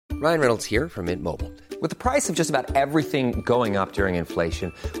Ryan Reynolds here from Mint Mobile. With the price of just about everything going up during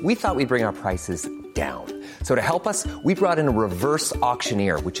inflation, we thought we'd bring our prices down. So to help us, we brought in a reverse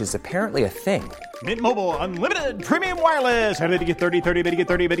auctioneer, which is apparently a thing. Mint Mobile Unlimited Premium Wireless. How to get 30, 30, bit to get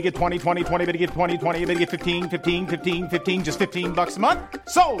 30, bit to get 20, 20, 20, bit to get 20, 20, bit to get 15, 15, 15, 15, just $15 a month?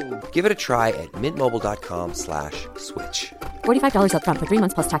 Sold! Give it a try at mintmobile.com/switch. $45 up front for 3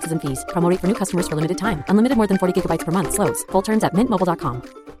 months plus taxes and fees. Promo rate for new customers for limited time. Unlimited more than 40 gigabytes per month. Slows full terms at mintmobile.com.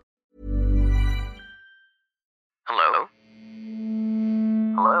 Hello?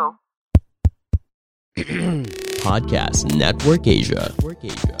 Hello? Podcast Network Asia.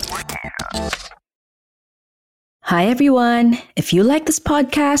 Hi, everyone. If you like this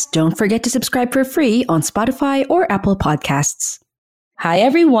podcast, don't forget to subscribe for free on Spotify or Apple Podcasts. Hi,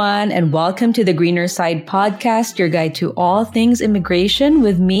 everyone, and welcome to the Greener Side Podcast, your guide to all things immigration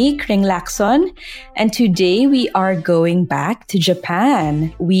with me, Kring Lacson. And today we are going back to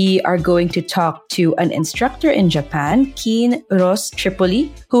Japan. We are going to talk to an instructor in Japan, Keen Ros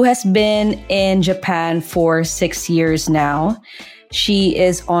Tripoli, who has been in Japan for 6 years now. She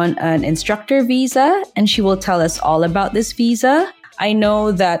is on an instructor visa, and she will tell us all about this visa. I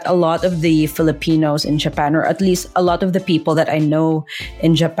know that a lot of the Filipinos in Japan, or at least a lot of the people that I know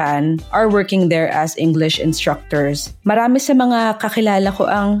in Japan, are working there as English instructors. Marami sa mga kakilala ko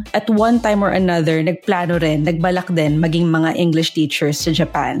ang at one time or another, nagplano rin, nagbalak din maging mga English teachers sa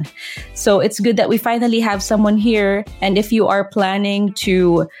Japan. So it's good that we finally have someone here. And if you are planning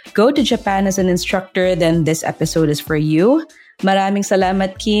to go to Japan as an instructor, then this episode is for you. Maraming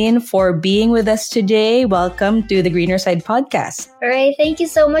salamat, Keen, for being with us today. Welcome to the Greener Side Podcast. All right. Thank you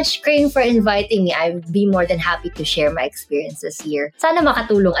so much, Kring, for inviting me. I'd be more than happy to share my experiences here. Sana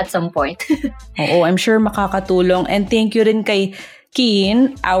makatulong at some point. Oo, I'm sure makakatulong. And thank you rin kay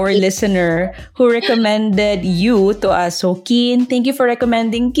Keen, our listener, who recommended you to us. So, Keen, thank you for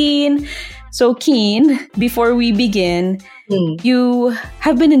recommending Keen. So, Keen, before we begin, you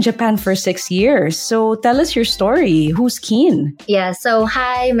have been in Japan for 6 years. So tell us your story. Who's Keen? Yeah, so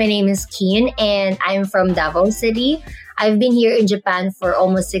hi, my name is Keen and I'm from Davao City. I've been here in Japan for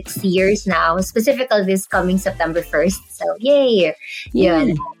almost 6 years now, specifically this coming September 1st. So yay! Yeah.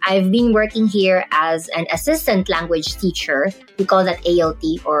 I've been working here as an assistant language teacher. We call that ALT,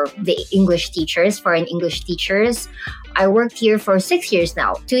 or the English teachers, foreign English teachers. I worked here for 6 years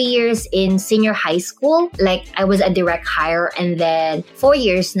now. 2 years in senior high school, like I was a direct hire, and then 4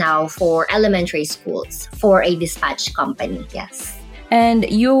 years now for elementary schools for a dispatch company. Yes. And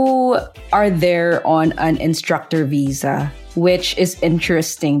you are there on an instructor visa, which is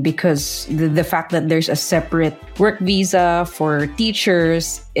interesting because the fact that there's a separate work visa for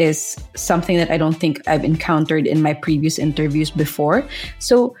teachers is something that I don't think I've encountered in my previous interviews before.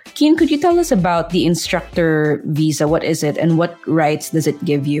 So, Keen, could you tell us about the instructor visa? What is it and what rights does it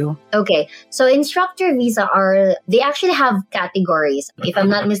give you? Okay, so instructor visa they actually have categories. If I'm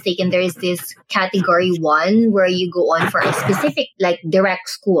not mistaken, there is this category 1 where you go on for a specific like direct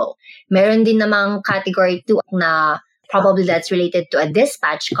school. Meron din namang category 2 na probably that's related to a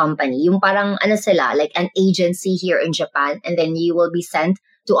dispatch company. Yung parang sila, like an agency here in Japan, and then you will be sent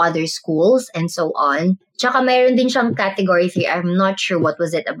to other schools and so on. Tsaka meron din siyang category 3. I'm not sure what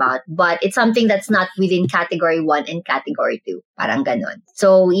was it about, but it's something that's not within category 1 and category 2. Parang ganon.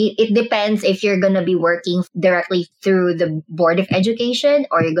 So it depends if you're gonna be working directly through the Board of Education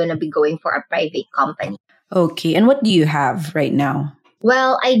or you're gonna be going for a private company. Okay, and what do you have right now?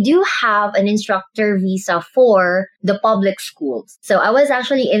 Well, I do have an instructor visa for the public schools. So I was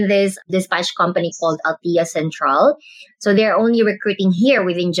actually in this dispatch company called Altia Central. So they're only recruiting here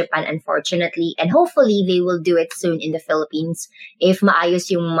within Japan, unfortunately. And hopefully they will do it soon in the Philippines if maayos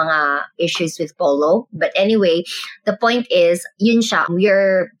yung mga issues with Polo. But anyway, the point is, yun siya.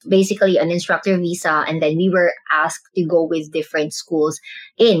 We're basically an instructor visa, and then we were asked to go with different schools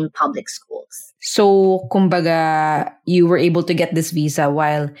in public schools. So, kumbaga, you were able to get this visa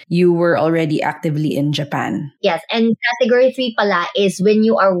while you were already actively in Japan. Yes, and category 3 pala is when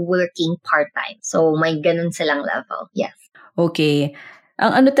you are working part-time. So, may ganun silang level. Yes. Okay.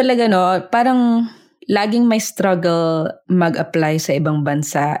 Ang talaga, no, parang laging may struggle mag-apply sa ibang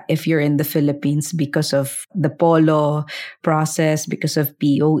bansa if you're in the Philippines because of the POLO process, because of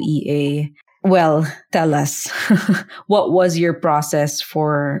POEA. Well, tell us, what was your process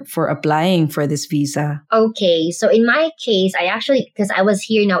for applying for this visa? Okay, so in my case, because I was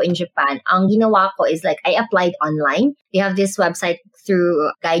here now in Japan, ang ginawa ko is like I applied online. They have this website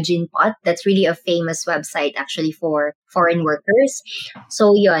through Gaijin Pot. That's really a famous website actually for foreign workers.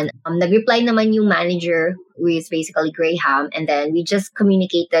 So yun, nag-reply naman yung manager, who is basically Graham, and then we just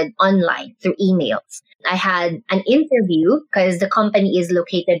communicated online through emails. I had an interview because the company is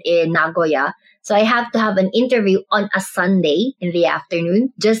located in Nagoya. So I have to have an interview on a Sunday in the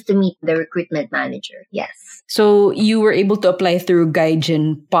afternoon just to meet the recruitment manager. Yes. So you were able to apply through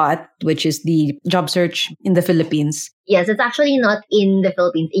Gaijin Pot, which is the job search in the Philippines. Yes, it's actually not in the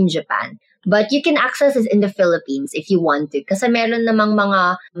Philippines, in Japan. But you can access it in the Philippines if you want to. Kasi meron namang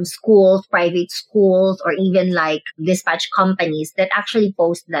mga schools, private schools, or even like dispatch companies that actually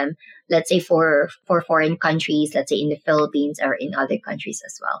post them, let's say for foreign countries, let's say in the Philippines or in other countries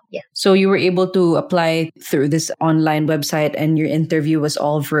as well. Yeah. So you were able to apply through this online website and your interview was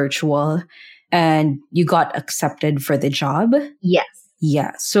all virtual and you got accepted for the job? Yes.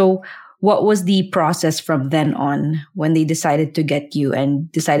 Yeah. So what was the process from then on when they decided to get you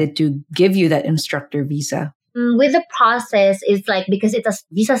and decided to give you that instructor visa? With the process, it's like because it's a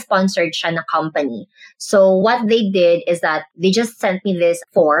visa-sponsored siya na company. So what they did is that they just sent me this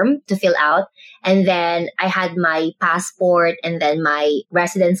form to fill out. And then I had my passport and then my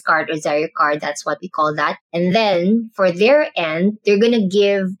residence card or Zaire card. That's what we call that. And then for their end, they're going to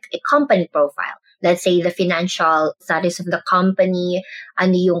give a company profile. Let's say the financial status of the company,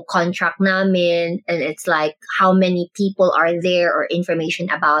 ano yung contract namin, and it's like how many people are there or information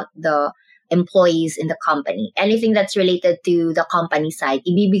about the employees in the company. Anything that's related to the company side,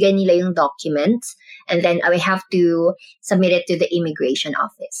 ibibigay nila yung documents, and then I have to submit it to the immigration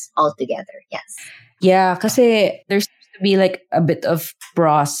office altogether. Yes. Yeah, kasi there's to be like a bit of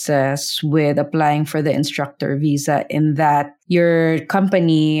process with applying for the instructor visa in that your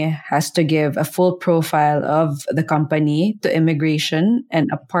company has to give a full profile of the company to immigration. And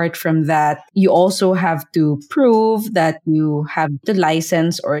apart from that, you also have to prove that you have the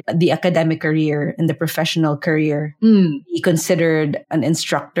license or the academic career and the professional career. Be considered an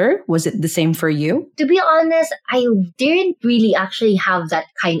instructor. Was it the same for you? To be honest, I didn't really actually have that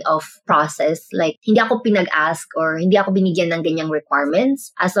kind of process. Like, hindi ako pinag-ask or hindi ako binigyan ng ganyang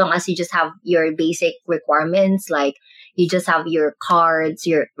requirements. As long as you just have your basic requirements, like you just have your cards,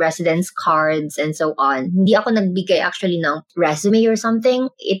 your residence cards, and so on. Hindi ako nagbigay actually ng resume or something.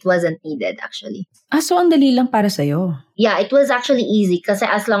 It wasn't needed actually. So ang dali lang para sa'yo. Yeah, it was actually easy kasi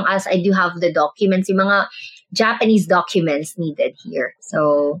as long as I do have the documents, yung mga Japanese documents needed here.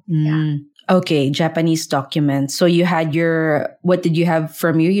 So, yeah. Okay, Japanese documents. So you had what did you have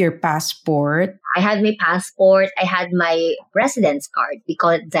from you? Your passport? I had my passport. I had my residence card. We call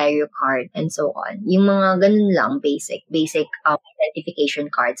it Zaire card and so on. Yung mga ganun lang, basic identification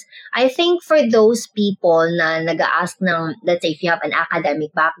cards. I think for those people na nag-ask ng, let's say if you have an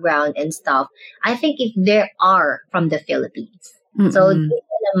academic background and stuff, I think if there are from the Philippines. So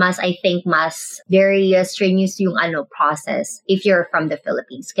mas very strenuous yung process if you're from the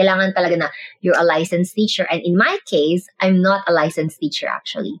Philippines. Kailangan talaga na you're a licensed teacher. And in my case, I'm not a licensed teacher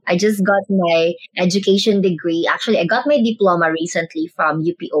actually. I just got my education degree. Actually, I got my diploma recently from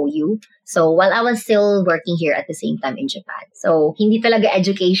UPOU. So while I was still working here at the same time in Japan. So hindi talaga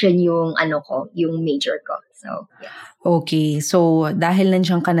education yung yung major ko. So, yes. Okay, so dahil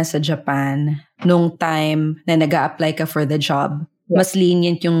nandiyan ka na sa Japan, nung time na nag-a-apply ka for the job, mas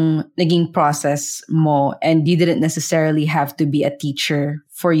lenient yung naging process mo and you didn't necessarily have to be a teacher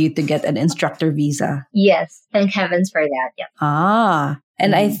for you to get an instructor visa. Yes, thank heavens for that. Yeah.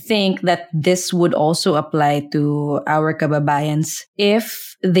 And I think that this would also apply to our kababayans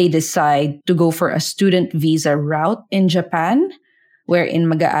if they decide to go for a student visa route in Japan, wherein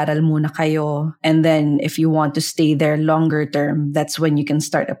mag-aaral muna kayo. And then if you want to stay there longer term, that's when you can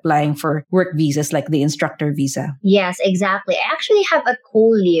start applying for work visas like the instructor visa. Yes, exactly. I actually have a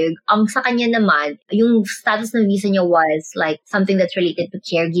colleague. Ang sa kanya naman, yung status ng visa niya was like something that's related to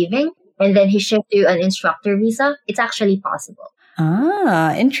caregiving. And then he shifted to an instructor visa. It's actually possible.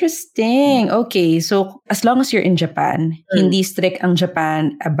 Interesting. Okay, so as long as you're in Japan, hindi strict ang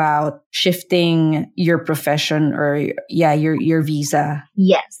Japan about shifting your profession or your visa.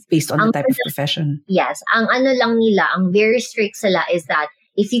 Yes. Based on the type of profession. Yes. Ang lang nila, ang very strict sila is that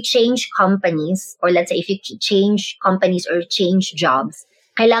if you change companies or let's say if you change companies or change jobs,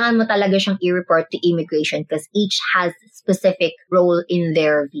 kailangan mo talaga siyang i-report to immigration because each has specific role in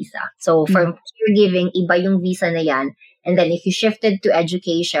their visa. So for caregiving, iba yung visa na yan. And then if you shifted to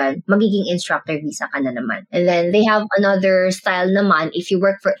education, magiging instructor visa ka na naman. And then they have another style naman. If you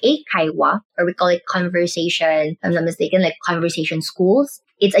work for Eikaiwa, or we call it conversation, if I'm not mistaken, like conversation schools,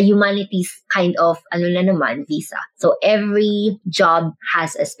 it's a humanities kind of visa. So every job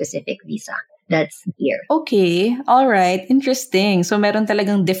has a specific visa. That's here. Okay. All right. Interesting. So meron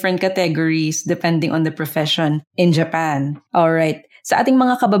talagang different categories depending on the profession in Japan. All right. Sa ating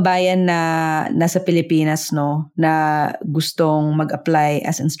mga kababayan na nasa Pilipinas, no, na gustong mag-apply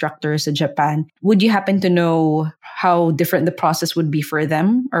as instructor sa Japan, would you happen to know how different the process would be for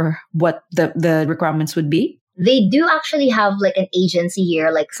them or what the requirements would be? They do actually have like an agency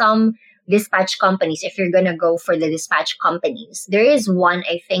here, like some dispatch companies. If you're gonna go for the dispatch companies, there is one,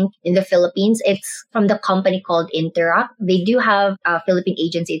 I think, in the Philippines. It's from the company called Interact. They do have a Philippine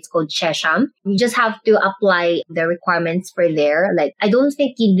agency. It's called Chesham. You just have to apply the requirements for there. Like, I don't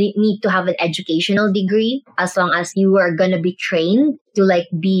think you need to have an educational degree as long as you are gonna be trained to like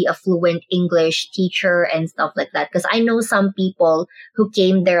be a fluent English teacher and stuff like that. Because I know some people who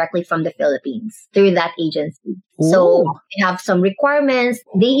came directly from the Philippines through that agency. So they have some requirements.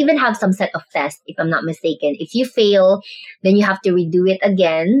 They even have some set of tests, if I'm not mistaken. If you fail, then you have to redo it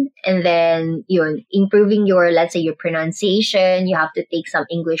again. And then you're improving your, let's say, your pronunciation. You have to take some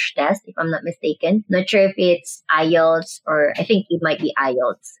English test, if I'm not mistaken. Not sure if it's IELTS or I think it might be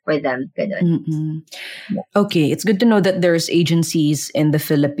IELTS for them. Okay, it's good to know that there's agencies in the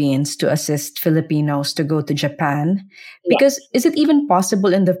Philippines to assist Filipinos to go to Japan. Because is it even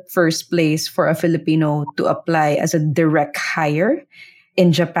possible in the first place for a Filipino to apply as a direct hire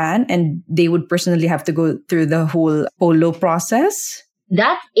in Japan and they would personally have to go through the whole polo process?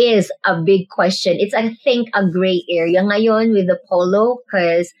 That is a big question. It's, I think, a gray area ngayon with the polo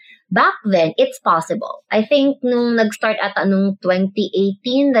because back then, it's possible. I think nung nag-start ata nung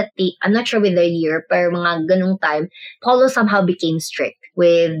 2018, I'm not sure with the year, pero mga ganung time, polo somehow became strict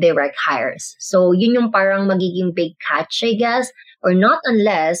with direct hires. So yun yung parang magiging big catch, I guess. Or not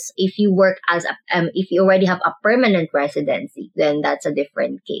unless if you work as if you already have a permanent residency, then that's a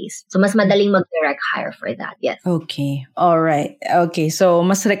different case. So mas madaling mag-direct hire for that. Yes. Okay. All right. Okay. So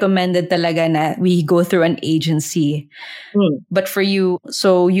mas recommended talaga na we go through an agency. But for you,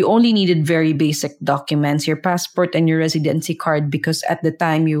 so you only needed very basic documents, your passport and your residency card, because at the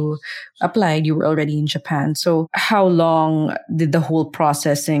time you applied, you were already in Japan. So how long did the whole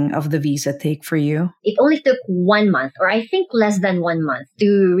processing of the visa take for you? It only took 1 month, or I think less than 1 month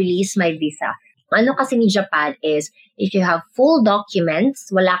to release my visa. Ano kasi ni Japan is, if you have full documents,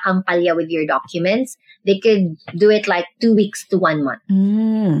 wala kang palya with your documents, they could do it like 2 weeks to 1 month.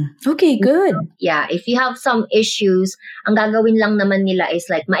 Okay, good. Yeah, if you have some issues, ang gagawin lang naman nila is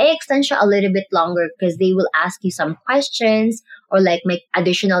like, ma-extend siya a little bit longer because they will ask you some questions or like make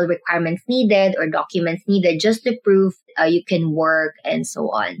additional requirements needed or documents needed just to prove you can work and so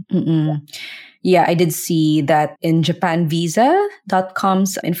on. Yeah, I did see that in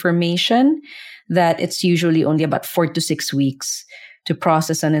JapanVisa.com's information that it's usually only about 4 to 6 weeks to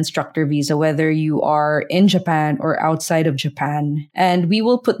process an instructor visa, whether you are in Japan or outside of Japan. And we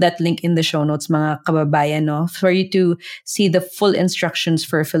will put that link in the show notes, mga kababayan, no, for you to see the full instructions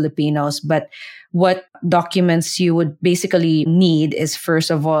for Filipinos. But what documents you would basically need is,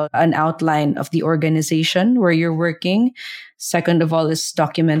 first of all, an outline of the organization where you're working. Second of all is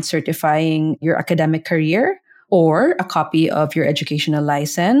documents certifying your academic career or a copy of your educational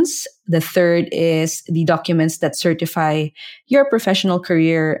license. The third is the documents that certify your professional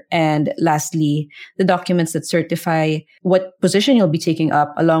career. And lastly, the documents that certify what position you'll be taking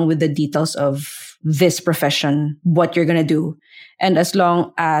up along with the details of this profession, what you're going to do. And as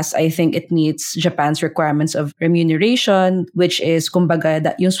long as I think it meets Japan's requirements of remuneration, which is, kumbaga,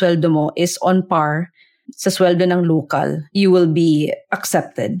 that yung sweldo mo is on par sa sweldo ng local, you will be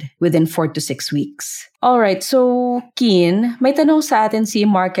accepted within 4 to 6 weeks. All right, so Keen, may tanong sa atin si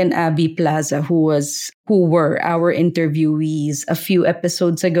Mark and Abby Plaza who were our interviewees a few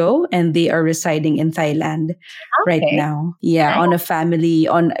episodes ago, and they are residing in Thailand right now. Yeah, on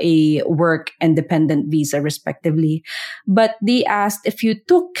a work and dependent visa respectively. But they asked if you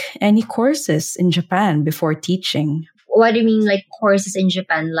took any courses in Japan before teaching. What do you mean, like courses in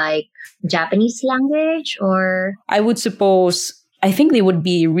Japan, like Japanese language or? I would suppose, I think they would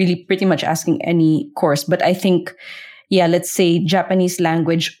be really pretty much asking any course, but I think, yeah, let's say Japanese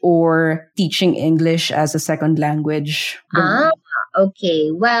language or teaching English as a second language.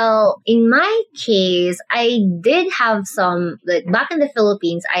 Okay. Well, in my case, I did have some, like back in the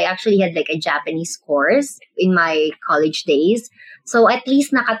Philippines, I actually had like a Japanese course in my college days. So at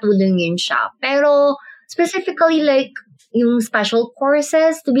least nakatulong yun siya. Pero specifically, like, yung special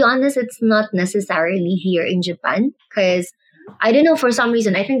courses, to be honest, it's not necessarily here in Japan. Because, I don't know, for some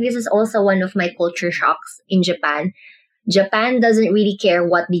reason, I think this is also one of my culture shocks in Japan. Japan doesn't really care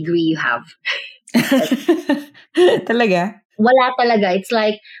what degree you have. Talaga? wala talaga. It's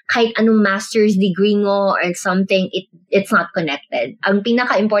like kahit anong master's degree mo or something, it's not connected. Ang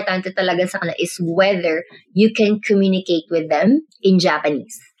pinaka-importante talaga sa kanila is whether you can communicate with them in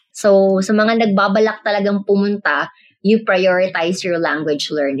Japanese. So, sa mga nagbabalak talagang pumunta, you prioritize your language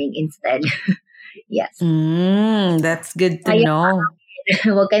learning instead. Yes. That's good to Kaya, know.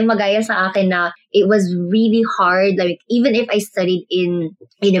 Huwag kayong magaya sa akin na it was really hard. Like, even if I studied in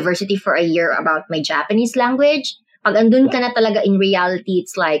university for a year about my Japanese language, pag andun ka na talaga in reality,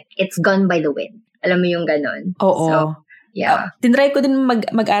 it's like, it's gone by the wind. Alam mo yung ganon. Oo. So, yeah. Tinry ko din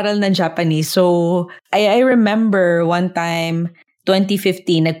mag-aral ng Japanese. So, I remember one time,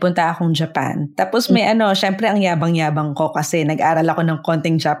 2015, nagpunta akong Japan. Tapos may syempre ang yabang-yabang ko kasi nag-aral ako ng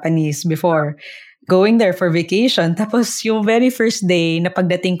konting Japanese before going there for vacation. Tapos yung very first day na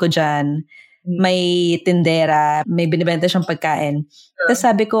pagdating ko dyan, may tindera, may binibenta siyang pagkain. Tapos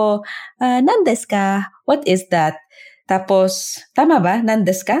sabi ko, nandes ka? What is that? Tapos, tama ba?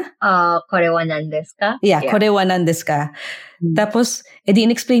 Nandes ka? Korewa nandes ka? Yeah, korewa nandes ka. Tapos, edi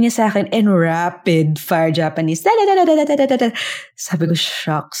in-explain niya sa akin in rapid fire Japanese. Sabi ko,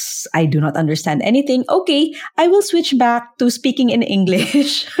 shucks, I do not understand anything. Okay, I will switch back to speaking in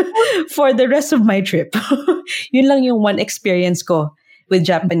English for the rest of my trip. Yun lang yung one experience ko with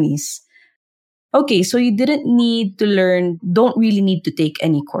Japanese. Okay, so you don't really need to take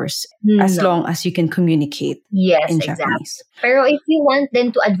any course as long as you can communicate in Japanese. Pero if you want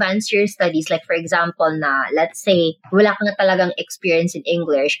then to advance your studies, like for example na, let's say, wala ka na talagang experience in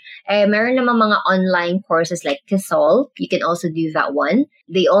English, meron namang mga online courses like TESOL. You can also do that one.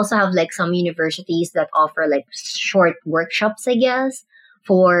 They also have like some universities that offer like short workshops, I guess,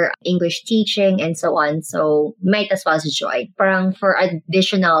 for English teaching and so on. So, might as well join. Parang for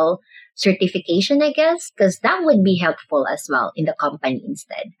additional certification, I guess, because that would be helpful as well in the company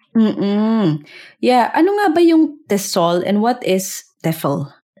instead. Yeah. Ano nga ba yung TESOL and what is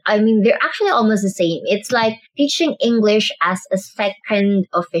TEFL? I mean, they're actually almost the same. It's like teaching English as a second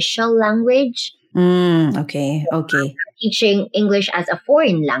official language. Okay. Teaching English as a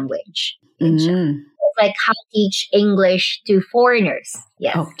foreign language. It's like how to teach English to foreigners.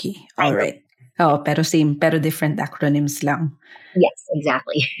 Yes. Okay. All right. Oh, pero same, pero different acronyms lang. Yes,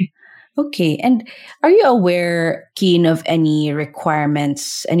 exactly. Okay. And are you aware, Keen, of any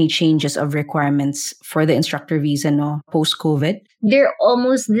requirements, any changes of requirements for the instructor visa, post-COVID? They're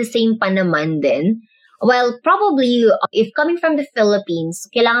almost the same pa naman din. Well, probably, if coming from the Philippines,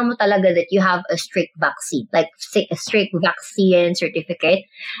 kailangan mo talaga that you have a strict vaccine, like a strict vaccine certificate.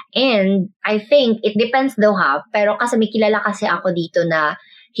 And I think it depends though pero kasi may kilala kasi ako dito na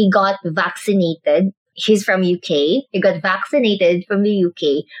he got vaccinated. He's from UK. He got vaccinated from the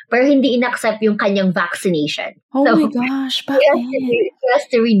UK, pero hindi inaccept yung kanyang vaccination. Oh my gosh, bakit? He has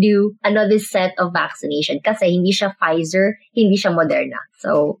to redo another set of vaccination kasi hindi siya Pfizer, hindi siya Moderna.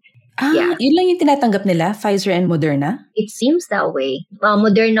 So, yeah. Yun lang yung tinatanggap nila, Pfizer and Moderna? It seems that way.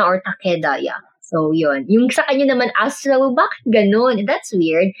 Moderna or Takeda, yeah. So, yun. Yung sa kanya naman, Astra, bakit ganun? That's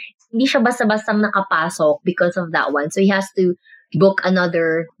weird. Hindi siya basta-basta nakapasok because of that one. So, he has to book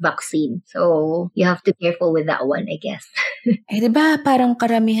another vaccine. So, you have to be careful with that one, I guess. Diba parang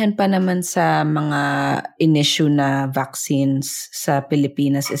karamihan pa naman sa mga in-issue na vaccines sa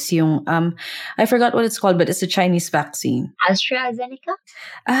Pilipinas is yung, I forgot what it's called, but it's a Chinese vaccine. AstraZeneca?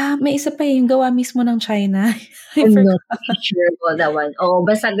 May isa pa yung gawa mismo ng China. I'm not sure about that one.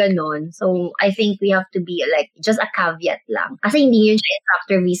 Basta ganon. So, I think we have to be like, just a caveat lang. Kasi hindi yun siya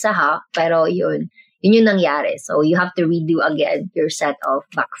instructor visa pero yun yung nangyari. So, you have to redo again your set of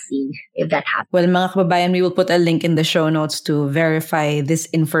vaccine if that happens. Well, mga kababayan, we will put a link in the show notes to verify this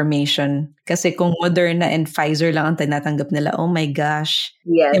information. Kasi kung Moderna and Pfizer lang ang tinatanggap nila, oh my gosh.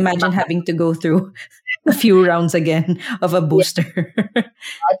 Yes. Imagine having to go through a few rounds again of a booster.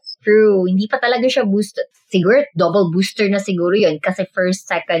 That's true. Hindi pa talaga siya booster. Siguro, double booster na siguro yun kasi first,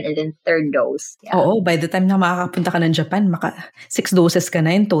 second, and then third dose. Yeah. Oo, by the time na makakapunta ka ng Japan, 6 doses ka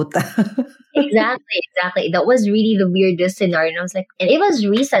na in total. Exactly. That was really the weirdest scenario. And I was like, and it was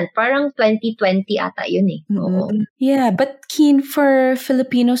recent. Parang 2020 ata yun eh. Yeah, but Keen, for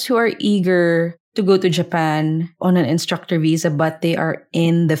Filipinos who are eager to go to Japan on an instructor visa, but they are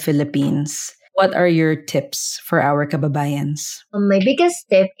in the Philippines, what are your tips for our kababayans? My biggest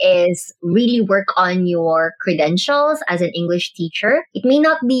tip is really work on your credentials as an English teacher. It may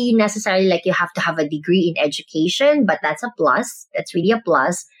not be necessarily like you have to have a degree in education, but that's a plus. That's really a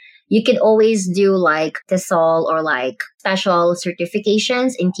plus. You can always do like TESOL or like special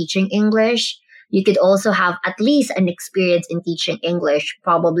certifications in teaching English. You could also have at least an experience in teaching English,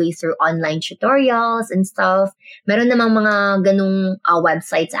 probably through online tutorials and stuff. Meron namang mga ganung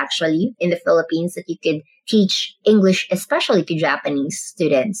websites actually in the Philippines that you could teach English, especially to Japanese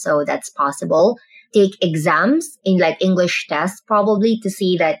students. So that's possible. Take exams in like English tests probably to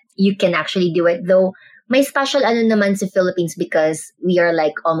see that you can actually do it. Though may special ano naman sa Philippines because we are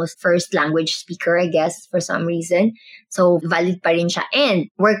like almost first language speaker, I guess, for some reason. So valid pa rin siya.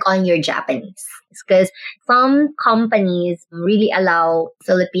 And work on your Japanese. Because some companies really allow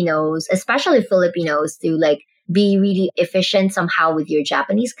Filipinos, especially Filipinos, to like be really efficient somehow with your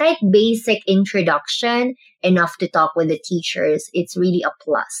Japanese. Kahit basic introduction, enough to talk with the teachers, it's really a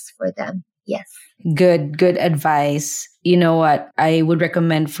plus for them. Yes. Good advice. You know what? I would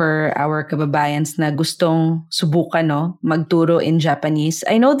recommend for our kababayans na gustong subukan, no, magturo in Japanese.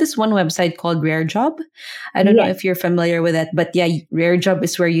 I know this one website called Rare Job. I don't know if you're familiar with that, but yeah, Rare Job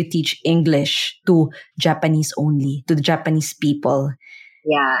is where you teach English to Japanese only, to the Japanese people.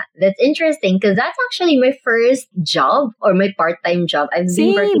 Yeah, that's interesting because that's actually my first job or my part-time job. I've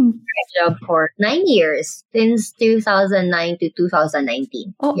been working at a job for 9 years, since 2009 to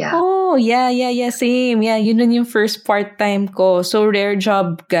 2019. Yeah, same. Yeah, yun nun yung first part-time ko. So Rare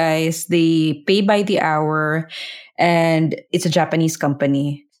Job, guys, they pay by the hour and it's a Japanese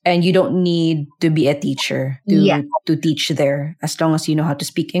company. And you don't need to be a teacher to teach there as long as you know how to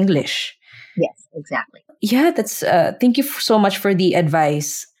speak English. Yes, exactly. Yeah, that's thank you so much for the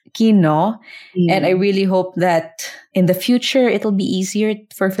advice, Kino. And I really hope that in the future it'll be easier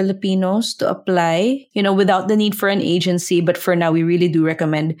for Filipinos to apply, without the need for an agency. But for now, we really do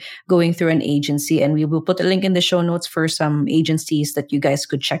recommend going through an agency, and we will put a link in the show notes for some agencies that you guys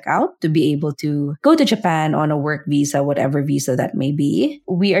could check out to be able to go to Japan on a work visa, whatever visa that may be.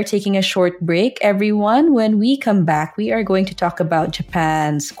 We are taking a short break, everyone. When we come back, we are going to talk about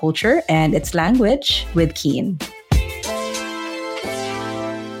Japan's culture and its language with Keen.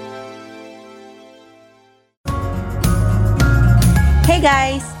 Hey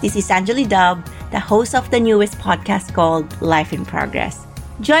guys, this is Anjali Dub, the host of the newest podcast called Life in Progress.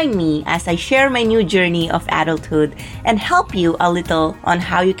 Join me as I share my new journey of adulthood and help you a little on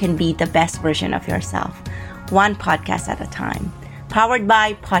how you can be the best version of yourself, one podcast at a time. Powered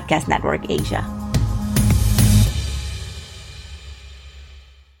by Podcast Network Asia.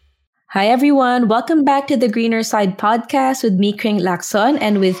 Hi everyone, welcome back to the Greener Side podcast with me, Kring Lacson,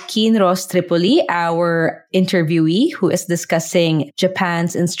 and with Keen Ross Tripoli, our interviewee who is discussing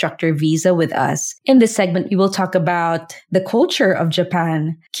Japan's instructor visa with us. In this segment, we will talk about the culture of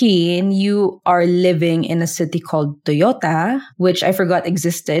Japan. Keen, you are living in a city called Toyota, which I forgot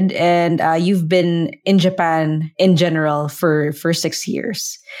existed, and you've been in Japan in general for 6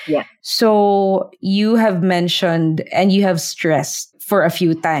 years. Yeah. So you have mentioned and you have stressed for a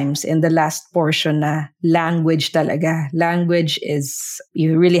few times in the last portion na language talaga. Language is,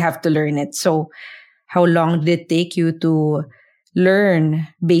 you really have to learn it. So how long did it take you to learn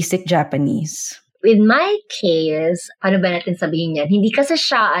basic Japanese? With my case, paano ba natin sabihin yan? Hindi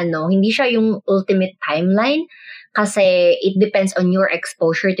siya yung ultimate timeline kasi it depends on your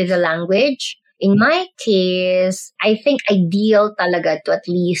exposure to the language. In my case, I think ideal talaga to at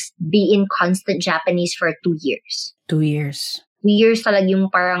least be in constant Japanese for 2 years. 2 years. 2 years talaga yung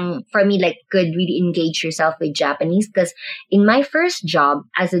parang, for me, like, could really engage yourself with Japanese. Because in my first job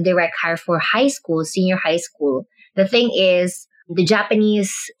as a direct hire for senior high school, the thing is, the Japanese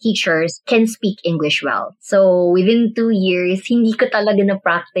teachers can speak English well. So within 2 years, hindi ko talaga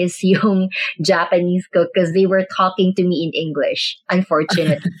na-practice yung Japanese ko because they were talking to me in English,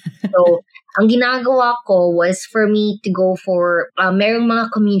 unfortunately. So ang ginagawa ko was for me to go for, merong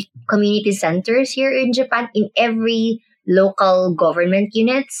mga community centers here in Japan. In every local government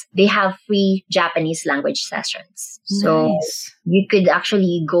units, they have free Japanese language sessions. So you could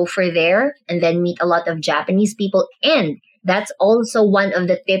actually go for there and then meet a lot of Japanese people. And that's also one of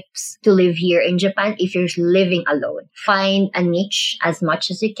the tips to live here in Japan if you're living alone. Find a niche as much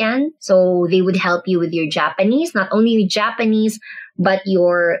as you can. So they would help you with your Japanese, not only your Japanese, but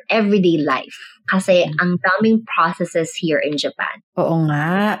your everyday life. Kasi ang daming processes here in Japan. Oo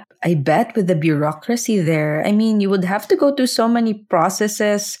nga. I bet with the bureaucracy there, I mean, you would have to go through so many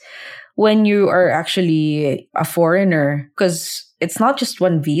processes when you are actually a foreigner. Because it's not just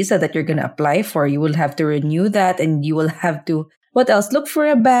one visa that you're going to apply for. You will have to renew that, and you will have to, what else? Look for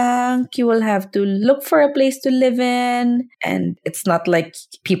a bank. You will have to look for a place to live in. And it's not like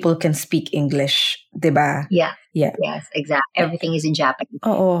people can speak English diba? Yeah. Yeah. Yes, exactly. Everything is in Japanese.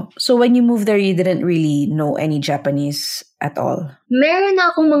 Oo. So when you moved there, you didn't really know any Japanese at all? Meron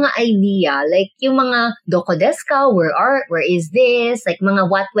na akong mga idea, like yung mga doko desu ka, where is this, like mga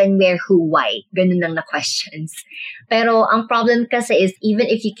what, when, where, who, why, ganun lang na questions. Pero ang problem kasi is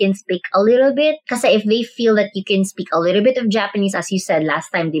even if you can speak a little bit, kasi if they feel that you can speak a little bit of Japanese, as you said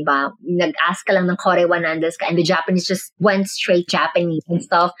last time, di ba, nag-ask ka lang ng kore wa nandes ka, and the Japanese just went straight Japanese and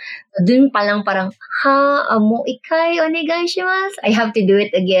stuff. Dun pa lang parang, mo ikai onegaishimasu. I have to do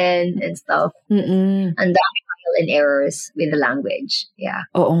it again and stuff. Mm-mm. And trial and errors with the language. Yeah.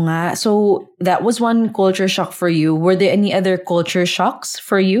 Oo nga. So that was one culture shock for you. Were there any other culture shocks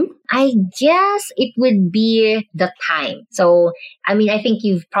for you? I guess it would be the time. So, I mean, I think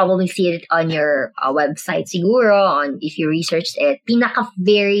you've probably seen it on your website siguro, on if you researched it.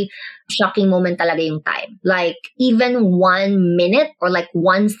 Very shocking moment talaga yung time. Like, even 1 minute or like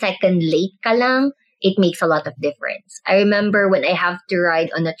 1 second late ka lang, it makes a lot of difference. I remember when I have to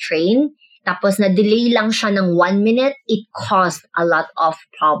ride on a train, tapos na-delay lang siya ng 1 minute, it caused a lot of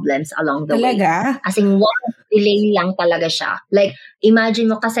problems along the way. As in, 1 delay lang talaga siya. Like, imagine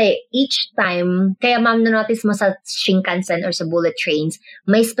mo kasi each time, kaya ma'am na-notice mo sa Shinkansen or sa bullet trains,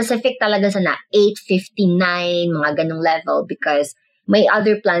 may specific talaga sa na 8:59, mga ganong level because may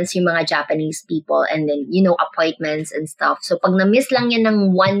other plans yung mga Japanese people and then, appointments and stuff. So, pag na-miss lang yan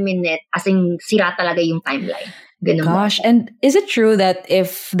ng 1 minute, as in, sira talaga yung timeline. Ganun. Gosh, and is it true that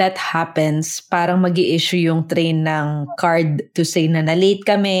if that happens, parang mag-i-issue yung train ng card to say na na-late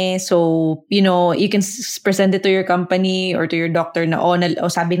kami? So, you can present it to your company or to your doctor na,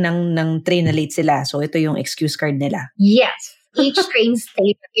 sabi ng train na late sila. So, ito yung excuse card nila. Yes. Each train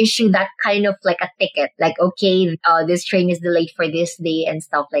state issue that kind of like a ticket. Like, okay, this train is delayed for this day and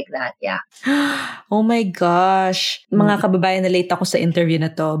stuff like that. Yeah. Oh my gosh. Mga kababayan, na late ako sa interview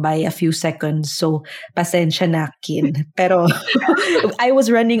na to by a few seconds. So, pasensya na, Kin. Pero, I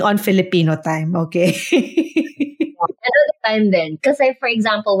was running on Filipino time, okay? Another time then. Kasi, for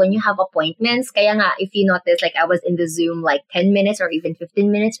example, when you have appointments, kaya nga, if you notice, like I was in the Zoom like 10 minutes or even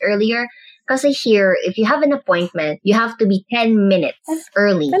 15 minutes earlier. Kasi here, if you have an appointment, you have to be 10 minutes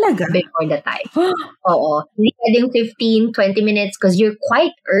early before the time. Oo. Hindi pwedeng 15, 20 minutes because you're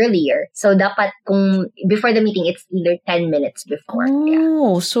quite earlier. So, dapat kung before the meeting, it's either 10 minutes before.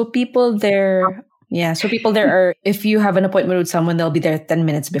 Oh, so people there... Yeah, so people there are, if you have an appointment with someone, they'll be there 10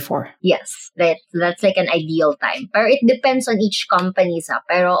 minutes before. Yes, that's like an ideal time. Pero it depends on each company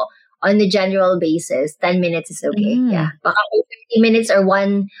Pero on the general basis, 10 minutes is okay. Yeah. Baka 30 minutes or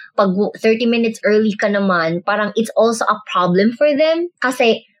pag 30 minutes early ka naman, parang it's also a problem for them.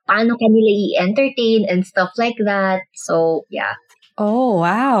 Kasi paano ka nila i-entertain and stuff like that. So, yeah. Oh,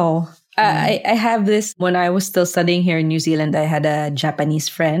 wow. I have this, when I was still studying here in New Zealand, I had a Japanese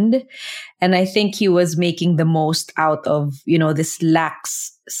friend, and I think he was making the most out of, this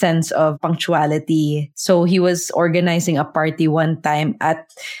lax sense of punctuality. So he was organizing a party one time at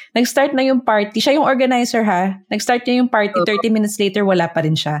nag-start na yung party. Siya yung organizer ha. Nag-start niya yung party, 30 minutes later, wala pa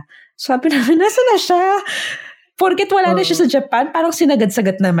rin siya. Sabi namin, nasa na siya? Porket wala na siya sa Japan, parang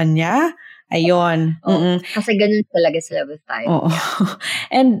sinagad-sagat naman niya. Ayun. Kasi ganun talaga sila with time.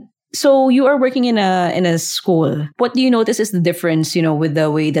 And so you are working in a school. What do you notice is the difference, with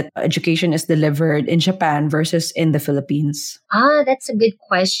the way that education is delivered in Japan versus in the Philippines? That's a good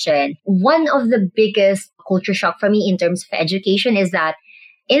question. One of the biggest culture shock for me in terms of education is that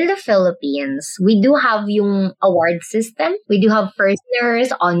in the Philippines, we do have yung award system. We do have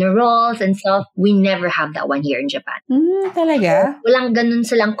firsters, honor rolls, and stuff. We never have that one here in Japan. Talaga? Walang ganun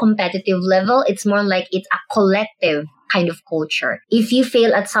silang competitive level. It's more like it's a collective kind of culture. If you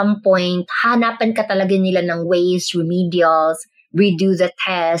fail at some point, hanapan ka talaga nila ng ways, remedials, redo the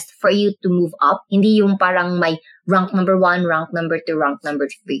test for you to move up. Hindi yung parang may rank number 1, rank number 2, rank number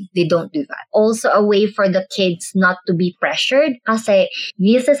 3. They don't do that. Also a way for the kids not to be pressured kasi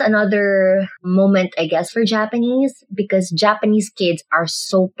this is another moment, I guess, for Japanese because Japanese kids are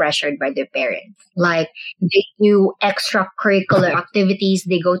so pressured by their parents. Like, they do extracurricular activities.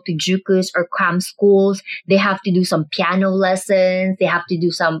 They go to jukus or cram schools. They have to do some piano lessons. They have to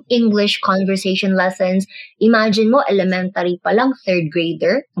do some English conversation lessons. Imagine mo, elementary pa lang, third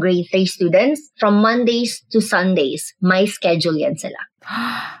grader, grade 3 students, from Mondays to Sundays, may schedule yan sila.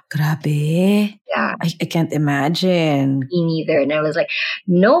 Grabe. Yeah. I can't imagine. Me neither. And I was like,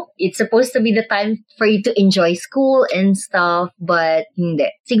 nope, it's supposed to be the time for you to enjoy school and stuff, but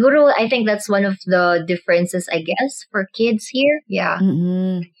hindi. Siguro, I think that's one of the differences, I guess, for kids here. Yeah.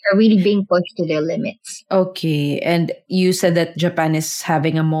 Mm-mm. They're really being pushed to their limits. Okay. And you said that Japan is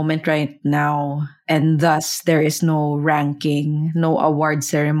having a moment right now, and thus there is no ranking, no award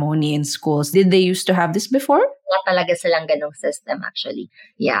ceremony in schools. Did they used to have this before? Wala talaga silang ganong system actually.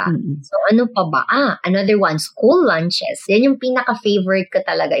 Yeah. Mm-mm. So ano pa ba? Another one, school lunches. Yan yung pinaka-favorite ko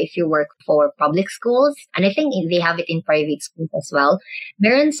talaga if you work for public schools. And I think they have it in private schools as well.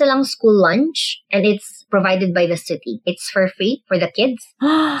 Meron silang school lunch and it's provided by the city. It's for free for the kids.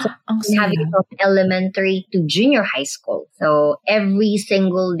 Ang You have it saya. from elementary to junior high school. So every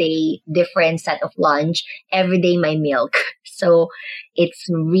single day, different set of lunch. Every day, my milk. So it's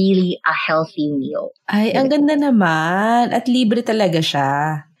really a healthy meal. Ay, ang ganda naman. At libre talaga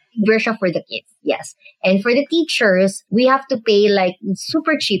siya. Version for the kids, yes. And for the teachers, we have to pay like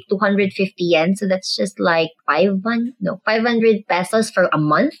super cheap, 250 yen. So that's just like 500 pesos for a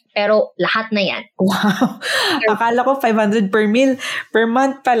month. Pero lahat na yan. Wow. Akala ko 500 per meal. Per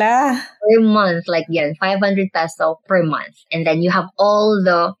month pala. Per month, like yan, 500 peso per month. And then you have all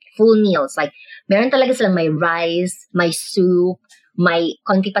the full meals. Like, meron talaga silang may rice, may soup, may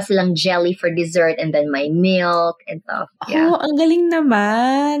konti pa silang jelly for dessert, and then my milk and stuff. Yeah. Oh, ang galing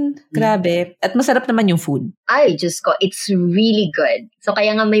naman. Grabe. At masarap naman yung food. Ay, just ko, it's really good. So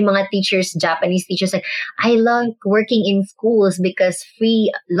kaya nga may mga teachers, Japanese teachers, like, I love working in schools because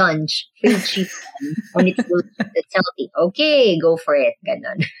free lunch, free cheap and it's healthy. Okay, go for it.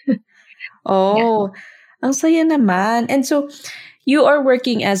 Ganon. Oh, ang saya naman. And so, you are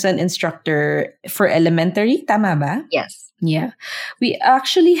working as an instructor for elementary, tama ba? Yes. Yeah. We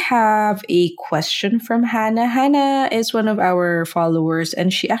actually have a question from Hannah. Hannah is one of our followers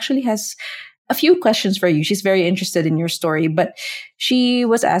and she actually has a few questions for you. She's very interested in your story, but she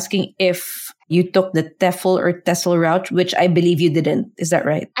was asking if you took the TEFL or TESOL route, which I believe you didn't. Is that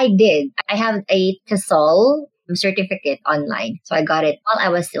right? I did. I have a TESOL certificate online. So I got it while I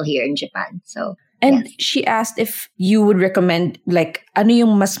was still here in Japan. So And yes. she asked if you would recommend, like, ano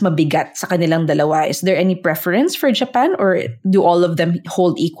yung mas mabigat sa kanilang dalawa? Is there any preference for Japan or do all of them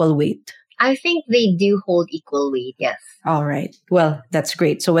hold equal weight? I think they do hold equal weight, yes. All right. Well, that's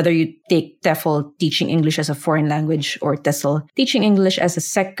great. So whether you take TEFL, teaching English as a foreign language, or TESOL, teaching English as a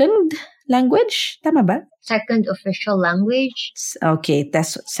second language, tama ba? Second official language. Okay,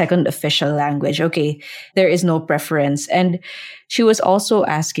 that's second official language. Okay, there is no preference. And she was also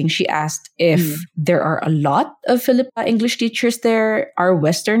asking, she asked if there are a lot of Filipino English teachers there. Are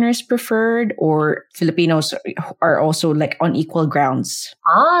Westerners preferred or Filipinos are also like on equal grounds?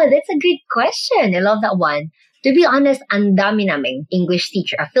 That's a good question. I love that one. To be honest, ang dami naming English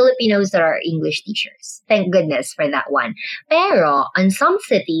teacher, Filipinos that are English teachers. Thank goodness for that one. Pero, on some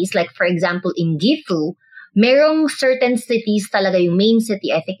cities, like for example in Gifu, merong certain cities talaga, yung main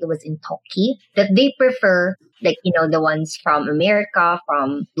city, I think it was in Toki, that they prefer, like, you know, the ones from America,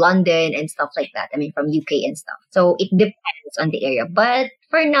 from London and stuff like that. I mean, from UK and stuff. So it depends on the area. But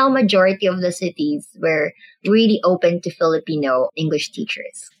for now, majority of the cities were really open to Filipino English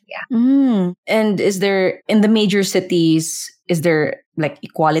teachers. Yeah. And is there, in the major cities, is there like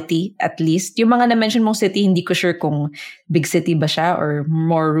equality at least? Yung mga na-mention mong city, hindi ko sure kung big city ba siya or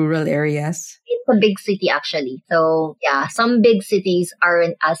more rural areas. It's a big city actually. So yeah, some big cities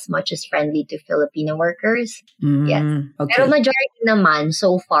aren't as much as friendly to Filipino workers. Yes. Okay. Pero majority naman,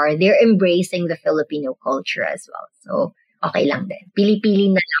 so far, they're embracing the Filipino culture as well. So okay lang din.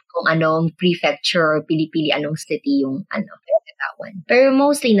 Pili-pili na lang kung anong prefecture or pili-pili anong city yung that one. Pero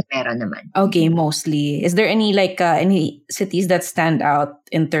mostly na meron naman. Okay, mostly. Is there any any cities that stand out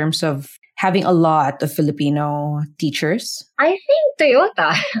in terms of having a lot of Filipino teachers? I think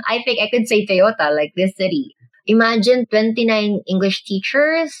Toyota. I think I could say Toyota, like this city. Imagine 29 English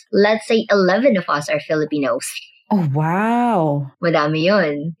teachers. Let's say 11 of us are Filipinos. Oh, wow. Madami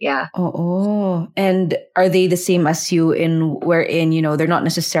yun. Yeah. Oh. And are they the same as you in wherein, you know, they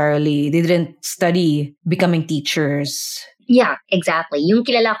didn't study becoming teachers? Yeah, exactly. Yung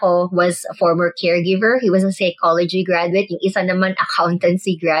kilala ko was a former caregiver. He was a psychology graduate. Yung isa naman,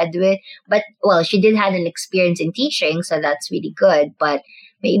 accountancy graduate. But, well, she did have an experience in teaching, so that's really good. But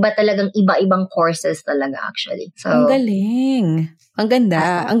May iba-ibang courses talaga actually. So, Ang galing. Ang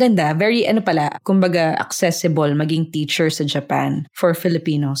ganda. Ang ganda. Very, kumbaga, accessible maging teacher sa Japan for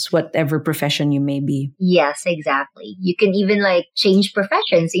Filipinos, whatever profession you may be. yes, exactly. You can even change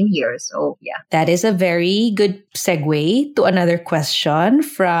professions in here. So, yeah. That is a very good segue to another question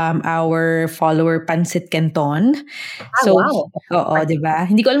from our follower, Pansit Kenton. Wow. Oo, diba?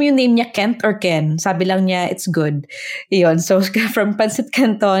 Hindi ko alam yung name niya, Kent or Ken. Sabi lang niya, it's good. Yun. So, from Pansit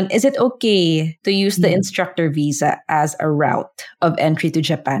Canton, is it okay to use the instructor visa as a route of entry to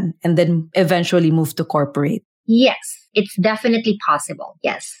Japan and then eventually move to corporate? Yes, it's definitely possible.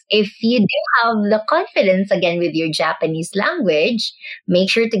 Yes. If you do have the confidence again with your Japanese language, make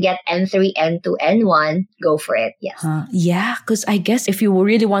sure to get N3, N2, N1. Go for it. Yes. Yeah, because I guess if you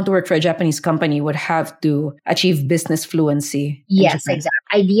really want to work for a Japanese company, you would have to achieve business fluency. Yes, exactly.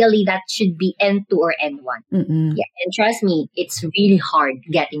 Ideally, that should be N2 or N1. Yeah, and trust me, it's really hard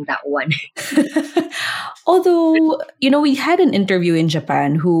getting that one. Although, we had an interview in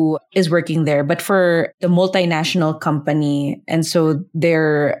Japan who is working there, but for the multinational company. And so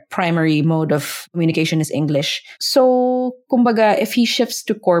their primary mode of communication is English. So, kumbaga, if he shifts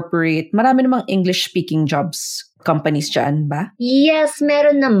to corporate, marami namang English-speaking jobs companies dyan ba? Yes,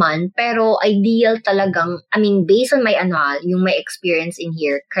 meron naman. Pero ideal talagang, based on yung my experience in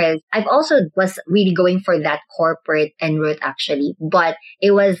here, because I've also was really going for that corporate en route actually. But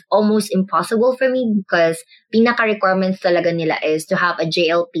it was almost impossible for me because pinaka-requirements talaga nila is to have a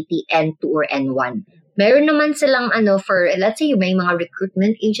JLPT N2 or N1. Meron naman silang for, let's say, may mga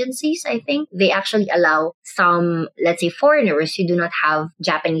recruitment agencies, I think, they actually allow some, let's say, foreigners who do not have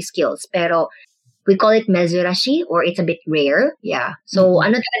Japanese skills. Pero we call it mezurashi or it's a bit rare. Yeah. So,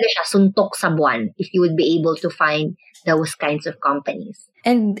 talaga siya, suntok sa buwan if you would be able to find those kinds of companies.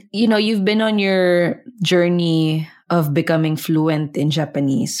 And, you've been on your journey of becoming fluent in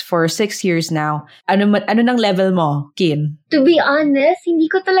Japanese for 6 years now. Ano nang level mo, Kin? To be honest, hindi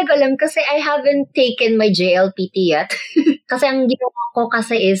ko talaga alam kasi I haven't taken my JLPT yet. Kasi ang ginawa ko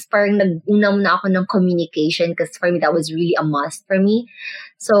kasi is parang nag-una muna ako ng communication because for me, that was really a must for me.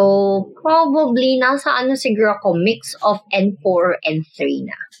 So, probably nasa siguro ako, mix of N4 or N3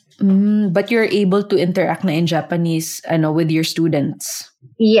 na. But you're able to interact na in Japanese with your students.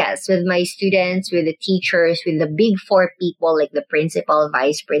 Yes, with my students, with the teachers, with the big four people like the principal,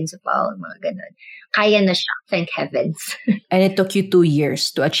 vice principal, mga ganun. Kaya na siya, thank heavens. And it took you 2 years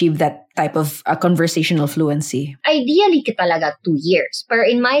to achieve that type of conversational fluency. Ideally, talaga 2 years. But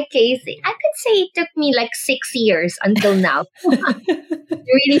in my case, I could say it took me 6 years until now.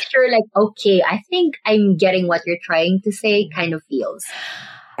 Really sure, okay, I think I'm getting what you're trying to say, kind of feels.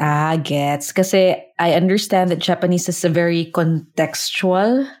 Gets. Kasi I understand that Japanese is a very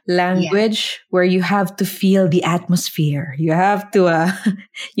contextual language where you have to feel the atmosphere. You have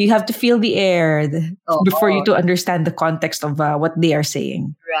to feel the air before you to understand the context of what they are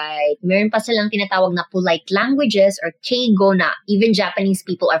saying. Right. Meron pa silang tinatawag na polite languages or keigo na even Japanese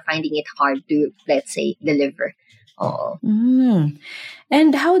people are finding it hard to, let's say, deliver.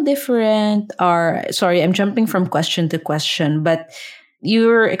 And how different sorry, I'm jumping from question to question, but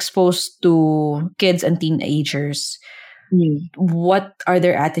you're exposed to kids and teenagers. What are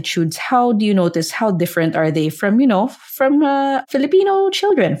their attitudes? How do you notice how different are they from Filipino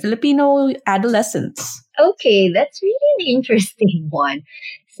children, Filipino adolescents? Okay, that's really an interesting one.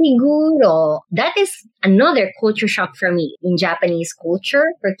 Siguro, that is another culture shock for me in Japanese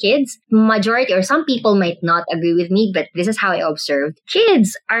culture for kids. Majority or some people might not agree with me, but this is how I observed.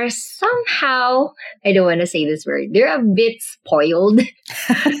 Kids are somehow, I don't want to say this word, they're a bit spoiled.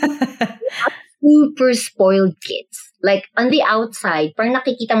 Super spoiled kids. On the outside, parang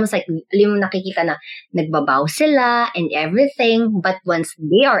nakikita mo nakikita na nagbabaw sila and everything. But once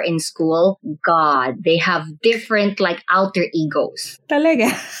they are in school, God, they have different outer egos. Talaga?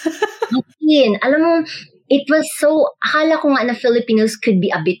 Alam mo, it was so, akala ko nga na Filipinos could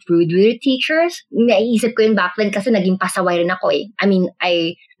be a bit rude with their teachers. Naiisip ko yun back then kasi naging pasaway rin ako eh.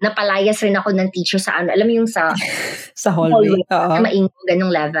 Napalayas rin ako ng teacher sa alam mo yung sa hallway. Maingo,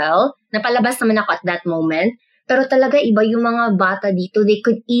 ganong level. Napalabas naman ako at that moment. Pero talaga iba yung mga bata dito, they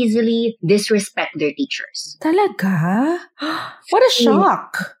could easily disrespect their teachers. Talaga? What a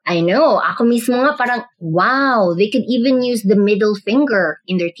shock! I know. Ako mismo nga parang, wow, they could even use the middle finger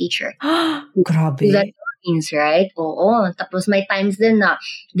in their teacher. Grabe. That means, right? Oo. Tapos may times din na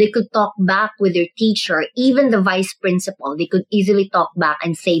they could talk back with their teacher, even the vice principal. They could easily talk back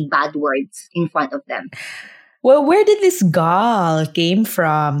and say bad words in front of them. Well, where did this gal came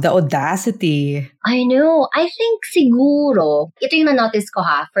from? The audacity. I know. I think siguro, ito yung na-notice ko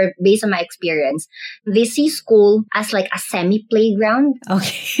based on my experience, they see school as like a semi-playground,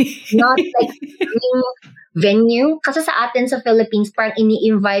 Okay. not like yung venue. Kasi sa atin sa Philippines, parang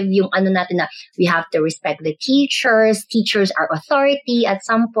ini-invive yung ano natin na we have to respect the teachers. Teachers are authority at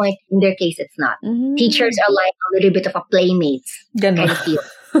some point. In their case, it's not. Teachers are like a little bit of a playmates Ganon. kind of feel.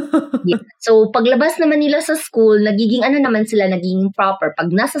 Yeah. So, paglabas naman nila sa school, nagiging nagiging proper.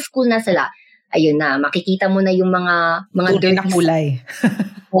 Pag nasa school na sila, ayun na, makikita mo na yung mga Tunay na kulay.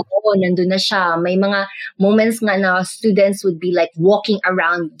 Oo, nandun na siya. May mga moments nga na students would be like walking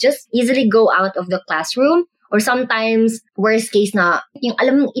around, just easily go out of the classroom. Or sometimes, worst case na, yung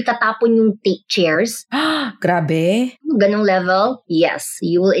alam mong itatapon yung chairs. Grabe. Ganong level, yes,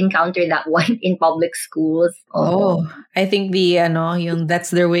 you will encounter that one in public schools. Oh, I think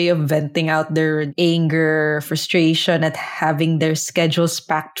that's their way of venting out their anger, frustration at having their schedules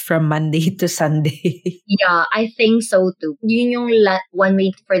packed from Monday to Sunday. Yeah, I think so too. Yun yung one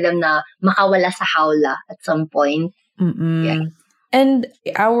way for them na makawala sa hawla at some point. Yeah. And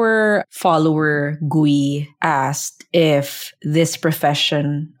our follower, Gui, asked if this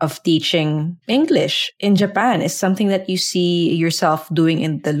profession of teaching English in Japan is something that you see yourself doing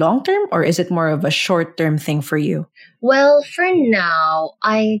in the long term, or is it more of a short-term thing for you? Well, for now,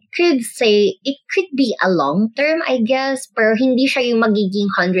 I could say it could be a long term, I guess, pero hindi siya yung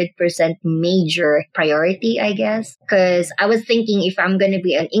magiging 100% major priority, I guess. Because I was thinking if I'm going to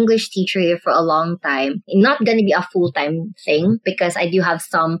be an English teacher here for a long time, not going to be a full-time thing because I do have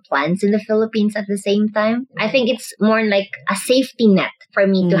some plans in the Philippines at the same time. I think it's more like a safety net for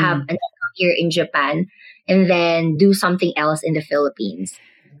me to have an income here in Japan and then do something else in the Philippines.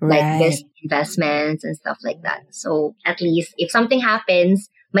 Like business investments and stuff like that. So at least if something happens,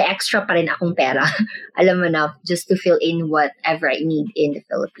 may extra pa rin akong pera. Alam mo na, just to fill in whatever I need in the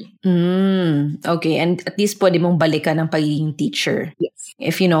Philippines. Okay, and at least pwede mong balikan ang pagiging teacher. Yes.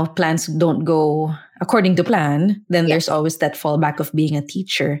 If, plans don't go according to plan, then there's always that fallback of being a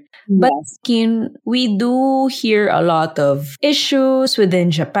teacher. But Kim, we do hear a lot of issues within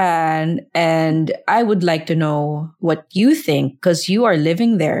Japan, and I would like to know what you think because you are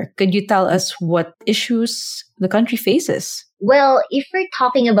living there. Could you tell us what issues the country faces? Well, if we're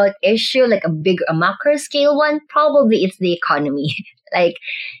talking about issue, like a macro scale one, probably it's the economy. Like,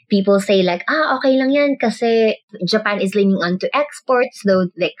 people say like, okay lang yan kasi Japan is leaning onto exports, though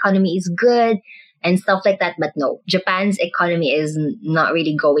the economy is good and stuff like that. But no, Japan's economy is not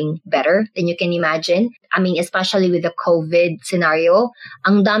really going better than you can imagine. I mean, especially with the COVID scenario,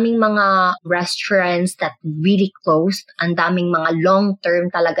 ang daming mga restaurants that really closed, ang daming mga long-term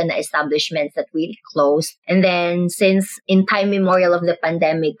talaga na establishments that really closed. And then, since in time memorial of the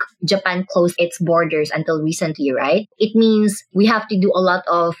pandemic, Japan closed its borders until recently, right? It means we have to do a lot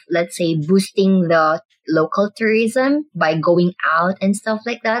of, let's say, boosting the local tourism by going out and stuff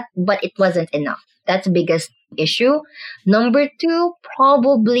like that, but it wasn't enough. That's the biggest issue. Number two,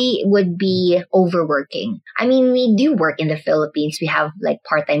 probably would be overworking. I mean, we do work in the Philippines. We have like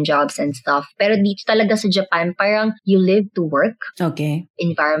part-time jobs and stuff. Pero dito talaga sa Japan, parang you live to work. Okay.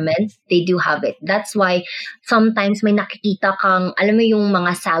 Environment, they do have it. That's why sometimes may nakikita kang, alam mo yung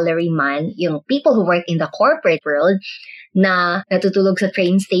mga salaryman, yung people who work in the corporate world, na natutulog sa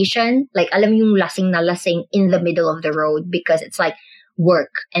train station. Like, alam yung lasing na lasing in the middle of the road because it's like,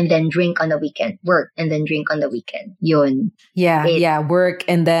 work and then drink on the weekend. Work and then drink on the weekend. Yun. Yeah, work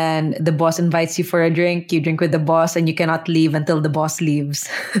and then the boss invites you for a drink. You drink with the boss and you cannot leave until the boss leaves.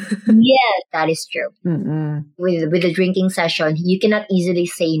 Yes, that is true. With the drinking session, you cannot easily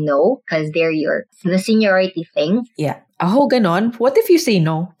say no because they're the seniority thing. Yeah. Aho, ganon. What if you say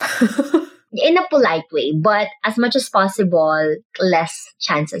no? In a polite way, but as much as possible, less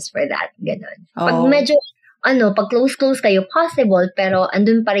chances for that. Ganon. Pag medyo pag close kayo, possible, pero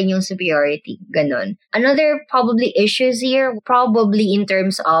andun pa rin yung superiority. Ganon. Another probably issues here, probably in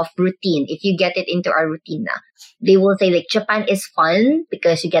terms of routine. If you get it into our routine na, they will say like Japan is fun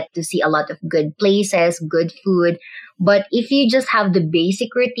because you get to see a lot of good places, good food. But if you just have the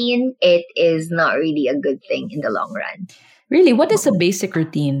basic routine, it is not really a good thing in the long run. Really? What is a basic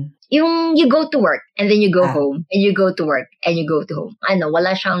routine? Yung you go to work and then you go home and you go to work and you go to home.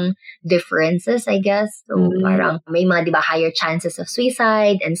 Wala siyang differences, I guess. So parang may mga, di ba, higher chances of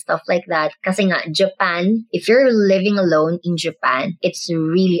suicide and stuff like that. Kasi nga, Japan, if you're living alone in Japan, it's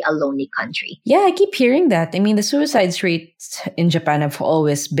really a lonely country. Yeah, I keep hearing that. I mean, the suicide rates in Japan have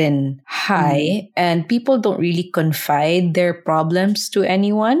always been high and people don't really confide their problems to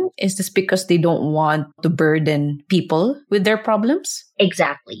anyone. Is this because they don't want to burden people with their problems?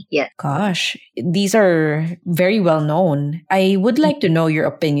 Exactly. Yeah. Gosh, these are very well known. I would like to know your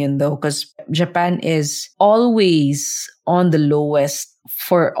opinion though, because Japan is always on the lowest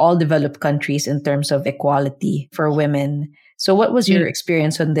for all developed countries in terms of equality for women. So what was your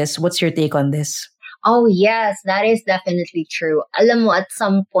experience on this? What's your take on this? Oh, yes, that is definitely true. Alam mo, at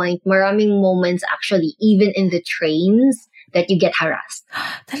some point, maraming moments actually, even in the trains, that you get harassed.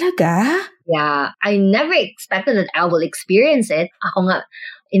 Talaga? Yeah, I never expected that I will experience it. Ako nga,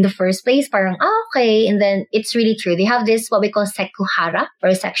 in the first place, parang, okay. And then it's really true. They have this, what we call sekuhara,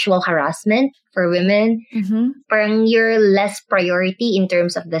 or sexual harassment for women. Parang you're less priority in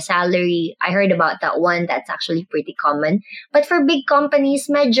terms of the salary. I heard about that one. That's actually pretty common. But for big companies,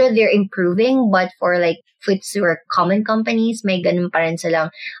 medyo they're improving. But for like FTSE or common companies, may ganun pa rin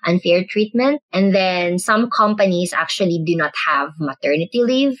silang unfair treatment. And then some companies actually do not have maternity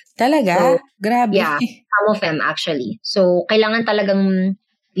leave. Talaga? So, Grabe. yeah, some of them actually. So, kailangan talagang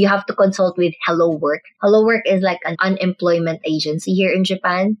you have to consult with Hello Work. Hello Work is like an unemployment agency here in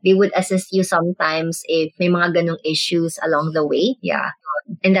Japan. They would assist you sometimes if may mga ganong issues along the way. Yeah.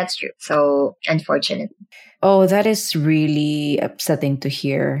 And that's true. So, unfortunate. Oh, that is really upsetting to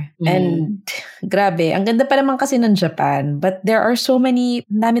hear. And grabe, ang ganda pa naman kasi ng Japan, but there are so many,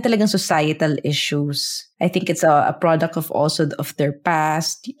 dami talagang societal issues. I think it's a product of also of their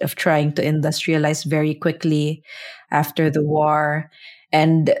past, of trying to industrialize very quickly after the war.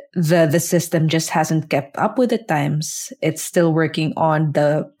 And the system just hasn't kept up with the times. It's still working on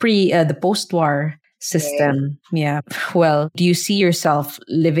the post-war system. Yeah. Well, do you see yourself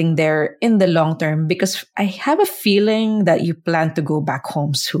living there in the long term? Because I have a feeling that you plan to go back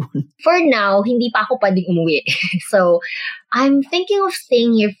home soon. For now, hindi pa ako pwedeng umuwi. So, I'm thinking of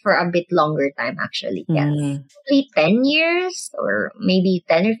staying here for a bit longer time actually. Yes. Probably 10 years or maybe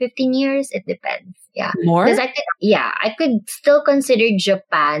 10 or 15 years. It depends. Yeah. More? Because I could still consider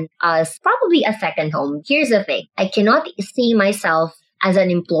Japan as probably a second home. Here's the thing. I cannot see myself as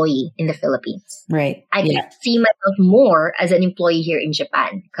an employee in the Philippines. Right. I can see myself more as an employee here in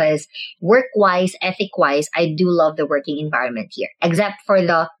Japan because work-wise, ethic-wise, I do love the working environment here, except for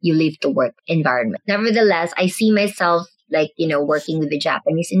the you live to work environment. Nevertheless, I see myself working with the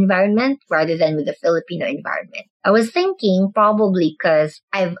Japanese environment rather than with the Filipino environment. I was thinking probably because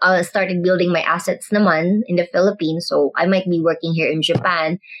I've started building my assets naman in the Philippines, so I might be working here in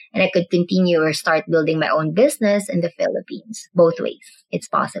Japan and I could continue or start building my own business in the Philippines. Both ways, it's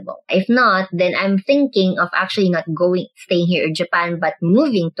possible. If not, then I'm thinking of actually not staying here in Japan, but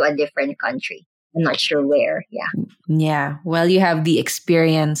moving to a different country. I'm not sure where. Yeah. Yeah. Well, you have the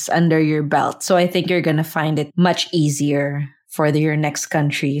experience under your belt. So I think you're going to find it much easier for your next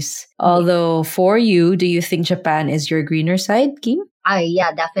countries. Although for you, do you think Japan is your greener side, Kim?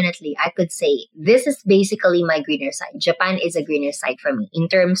 Yeah, definitely. I could say this is basically my greener side. Japan is a greener side for me in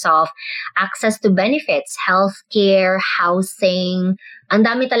terms of access to benefits, healthcare, housing. Ang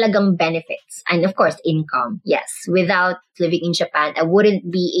dami talagang benefits. And of course, income. Yes. Without living in Japan, I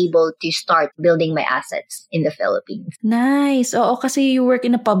wouldn't be able to start building my assets in the Philippines. Nice. Oo, kasi you work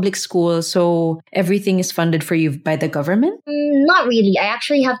in a public school, so everything is funded for you by the government? Not really. I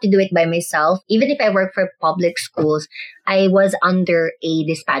actually have to do it by myself. Even if I work for public schools, I was under a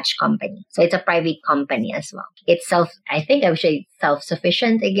dispatch company. So it's a private company as well. It's I think I would say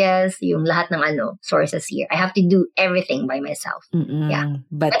self-sufficient, I guess. Yung lahat ng sources here. I have to do everything by myself. Yeah.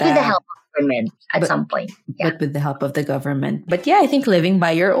 But with the help of government at some point. Yeah. But with the help of the government. But yeah, I think living by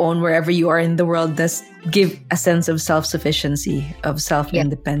your own wherever you are in the world does give a sense of self-sufficiency, of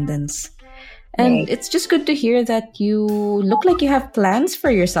self-independence. And it's just good to hear that you look like you have plans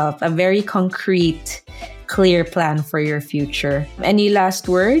for yourself, a very concrete, clear plan for your future. Any last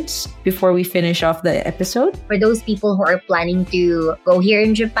words before we finish off the episode? For those people who are planning to go here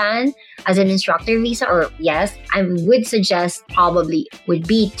in Japan as an instructor visa, or yes, I would suggest probably would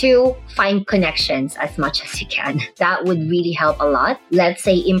be to find connections as much as you can. That would really help a lot. Let's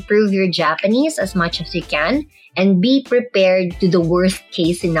say improve your Japanese as much as you can. And be prepared to the worst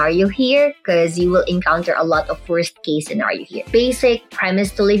case scenario here because you will encounter a lot of worst case scenario here. Basic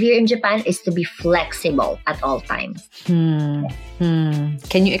premise to live here in Japan is to be flexible at all times.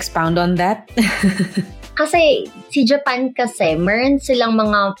 Can you expound on that? Kasi si Japan kasi, meron silang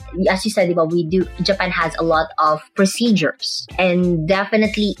mga, as you said, diba, Japan has a lot of procedures. And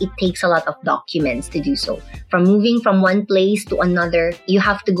definitely, it takes a lot of documents to do so. From moving from one place to another, you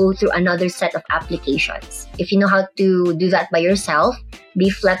have to go through another set of applications. If you know how to do that by yourself, be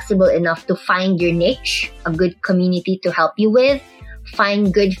flexible enough to find your niche, a good community to help you with,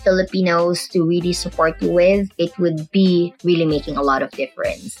 find good Filipinos to really support you with, it would be really making a lot of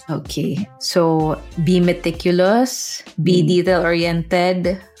difference. Okay. So be meticulous, be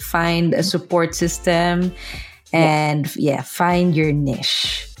detail-oriented, find a support system, and find your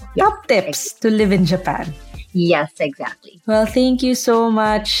niche. Top tips to live in Japan. Yes, exactly. Well, thank you so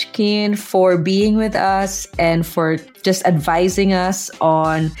much, Kin, for being with us and for just advising us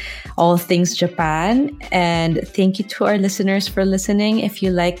on all things Japan. And thank you to our listeners for listening. If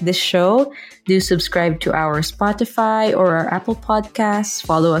you like this show, do subscribe to our Spotify or our Apple Podcasts.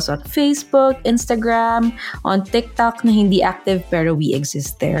 Follow us on Facebook, Instagram, on TikTok na hindi active pero we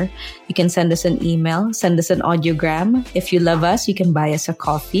exist there. You can send us an email, send us an audiogram. If you love us, you can buy us a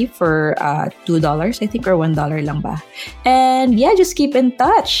coffee for $2, I think, or $1 lang ba. And just keep in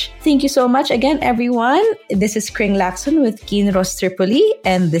touch. Thank you so much again, everyone. This is Kring Lacson with Keen Ross Tripoli,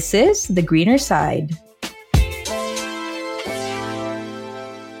 and this is The Greener Side.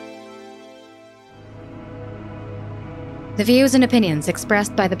 The views and opinions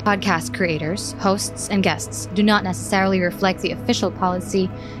expressed by the podcast creators, hosts, and guests do not necessarily reflect the official policy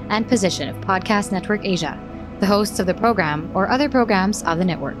and position of Podcast Network Asia, the hosts of the program, or other programs of the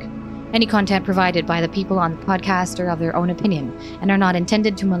network. Any content provided by the people on the podcast are of their own opinion and are not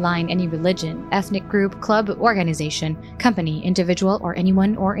intended to malign any religion, ethnic group, club, organization, company, individual, or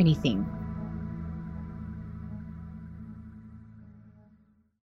anyone or anything.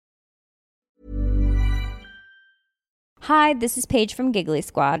 Hi, this is Paige from Giggly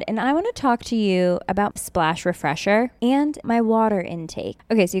Squad, and I want to talk to you about Splash Refresher and my water intake.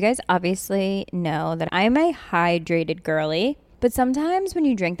 Okay, so you guys obviously know that I'm a hydrated girly, but sometimes when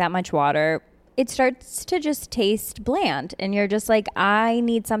you drink that much water, it starts to just taste bland, and you're just like, I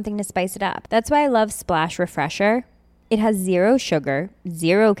need something to spice it up. That's why I love Splash Refresher. It has 0 sugar,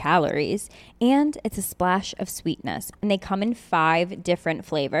 0 calories, and it's a splash of sweetness. And they come in 5 different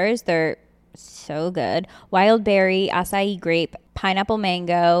flavors. They're so good. Wild berry, acai grape, pineapple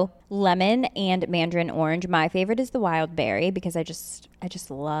mango, lemon, and mandarin orange. My favorite is the wild berry because I just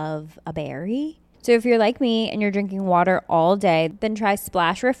love a berry. So if you're like me and you're drinking water all day, then try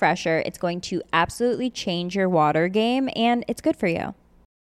Splash Refresher. It's going to absolutely change your water game, and it's good for you.